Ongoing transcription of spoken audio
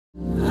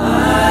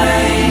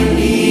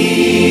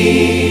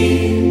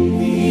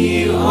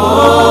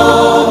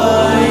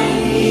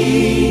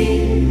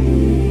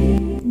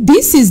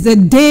This is the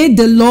day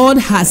the Lord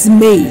has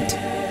made.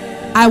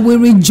 I will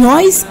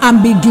rejoice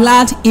and be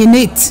glad in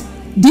it.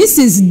 This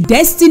is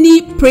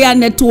Destiny Prayer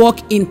Network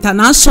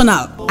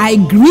International. I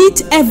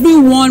greet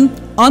everyone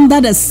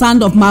under the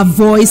sound of my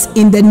voice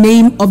in the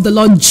name of the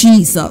Lord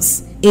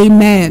Jesus.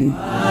 Amen.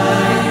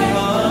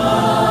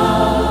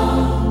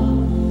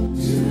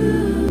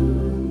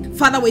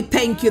 Father, we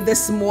thank you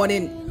this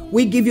morning.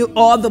 We give you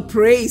all the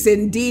praise.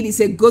 Indeed, it's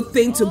a good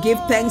thing to give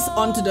thanks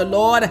unto the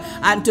Lord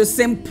and to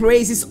sing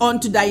praises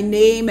unto thy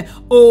name,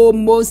 O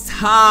Most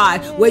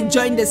High. We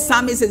join the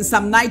psalmist in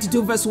Psalm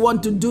 92 verse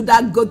 1 to do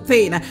that good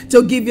thing,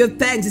 to give you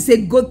thanks. It's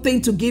a good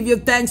thing to give you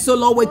thanks. So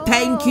Lord, we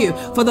thank you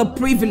for the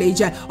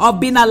privilege of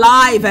being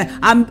alive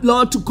and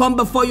Lord, to come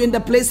before you in the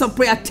place of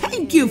prayer.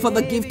 Thank you for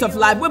the gift of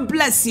life. We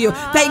bless you.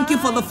 Thank you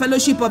for the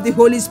fellowship of the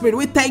Holy Spirit.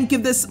 We thank you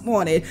this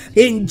morning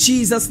in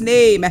Jesus'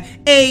 name.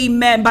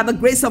 Amen. By the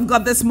grace of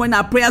God this morning,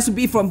 our prayers will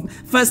be from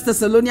 1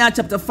 Thessalonians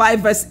chapter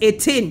 5 verse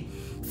 18.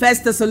 1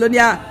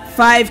 Thessalonians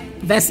 5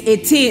 verse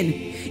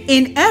 18.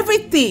 In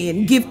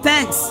everything give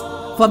thanks,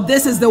 for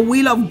this is the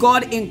will of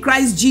God in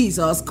Christ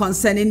Jesus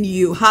concerning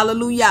you.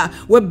 Hallelujah.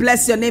 We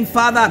bless your name,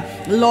 Father.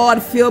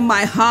 Lord, fill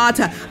my heart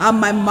and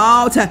my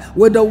mouth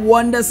with the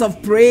wonders of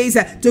praise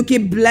to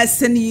keep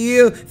blessing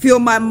you. Fill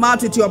my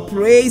mouth with your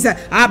praise.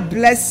 I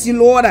bless you,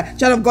 Lord.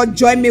 Child of God,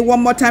 join me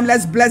one more time.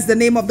 Let's bless the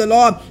name of the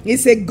Lord.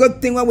 It's a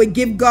good thing when we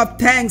give God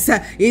thanks.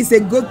 It's a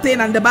good thing.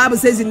 And the Bible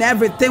says in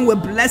everything we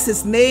bless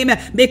his name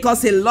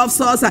because he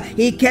loves us.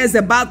 He cares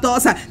about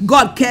us.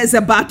 God cares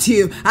about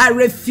you. I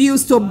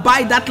refuse to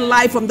buy that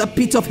lie from the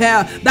pit of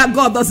hell that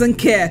God doesn't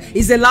care.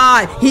 It's a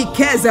lie. He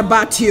cares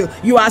about you.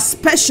 You are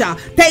special.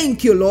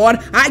 Thank you, Lord.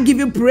 I give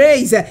you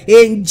praise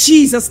in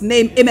Jesus'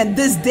 name. Amen.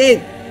 This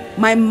day,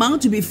 my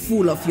mouth will be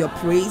full of your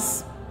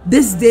praise.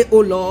 This day,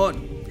 oh Lord,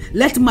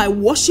 let my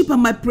worship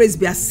and my praise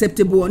be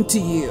acceptable unto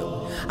you.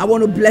 I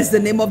want to bless the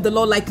name of the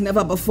Lord like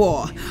never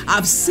before.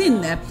 I've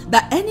seen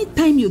that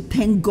anytime you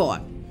thank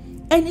God,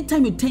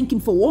 anytime you thank him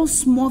for one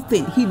small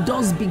thing, he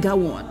does bigger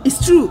one.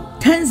 It's true.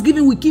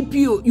 Thanksgiving will keep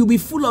you. You'll be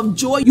full of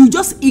joy. You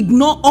just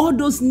ignore all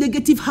those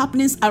negative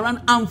happenings around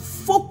and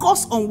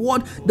focus on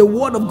what the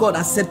word of God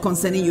has said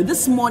concerning you.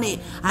 This morning,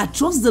 I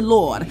trust the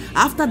Lord.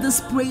 After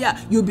this prayer,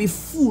 you'll be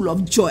full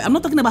of joy. I'm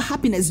not talking about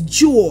happiness,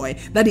 joy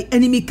that the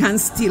enemy can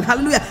steal.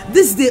 Hallelujah.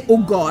 This day, oh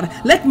God,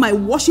 let my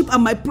worship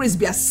and my praise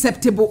be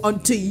acceptable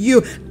unto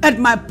you. Let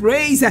my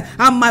praise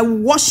and my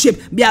worship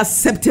be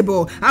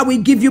acceptable. I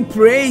will give you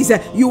praise.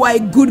 You are a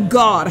good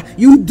God.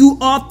 You do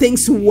all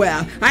things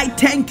well. I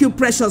thank you,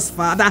 precious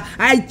Father.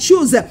 I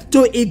choose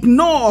to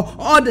ignore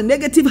all the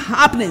negative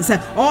happenings,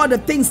 all the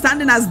things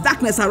standing as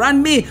darkness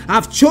around me.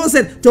 I've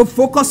chosen to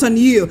focus on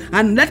you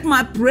and let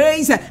my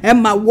praise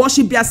and my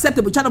worship be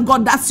acceptable. Child of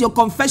God, that's your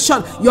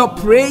confession. Your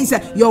praise,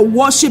 your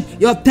worship,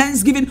 your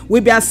thanksgiving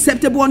will be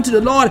acceptable unto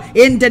the Lord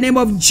in the name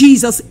of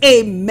Jesus.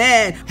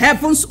 Amen.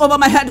 Heavens over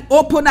my head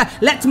open.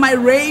 Let my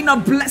reign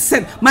of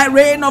blessing, my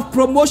reign of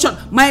promotion,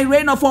 my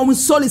reign of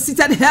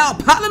unsolicited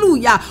help,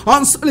 hallelujah,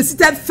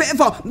 unsolicited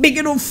favor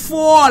begin to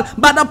fall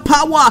by the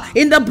power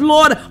in the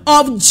blood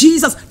of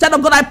Jesus. Child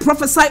of God, I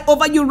prophesy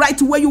over you right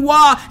where you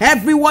are.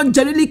 Everyone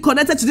genuinely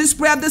connected to this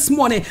prayer this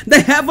morning, the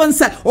heavens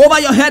over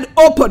your head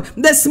open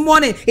this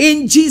morning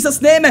in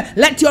Jesus' name.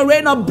 Let your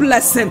reign of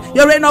blessing,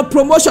 your reign of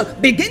promotion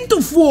begin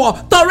to fall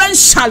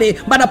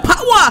torrentially by the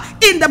power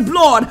in the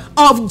blood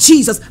of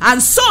Jesus,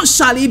 and so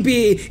shall it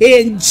be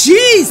in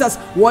Jesus'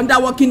 wonder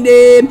working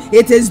name.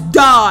 It is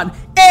done.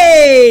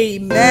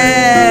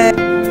 Amen.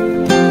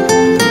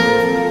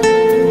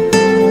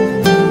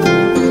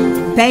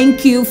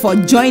 Thank you for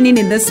joining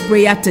in this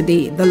prayer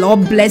today. The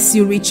Lord bless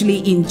you richly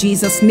in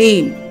Jesus'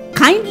 name.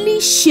 Kindly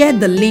share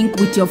the link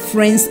with your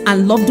friends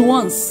and loved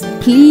ones.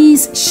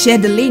 Please share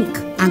the link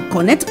and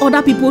connect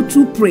other people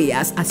through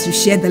prayers as you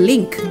share the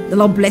link. The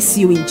Lord bless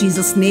you in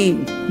Jesus'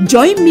 name.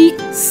 Join me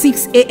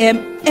 6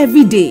 a.m.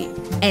 every day.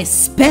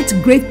 Expect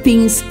great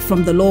things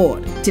from the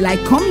Lord. Till I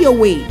come your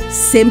way,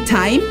 same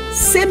time,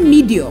 same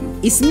medium.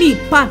 It's me,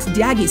 Pat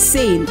Diagi,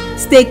 saying,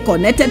 stay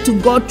connected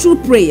to God through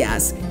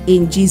prayers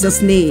in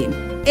Jesus' name.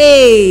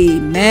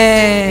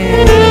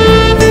 Amen.